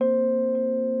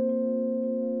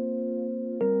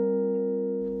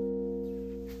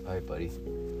right, buddy?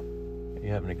 Are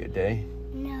you having a good day?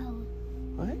 No.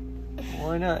 What?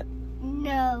 Why not?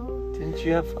 No. Didn't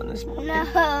you have fun this morning?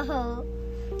 No.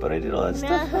 But I did all that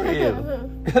stuff for you.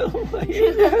 No. Why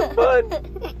you didn't have fun?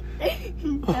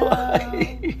 No.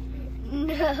 Why?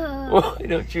 No. Why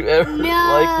don't you ever No.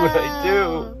 like what I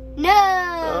do? No.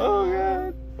 Oh,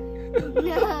 God.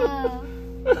 No.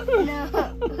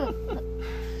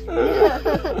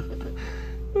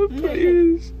 Oh,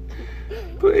 please.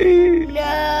 Please. No.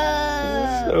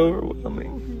 This is so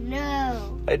overwhelming.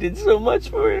 No. I did so much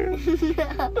for you.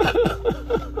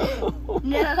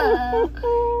 No.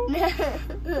 No.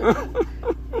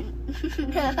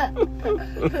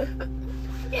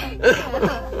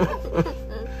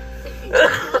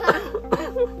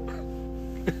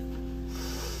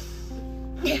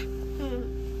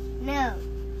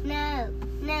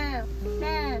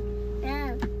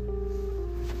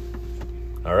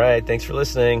 All right. Thanks for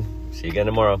listening. See you again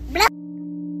tomorrow.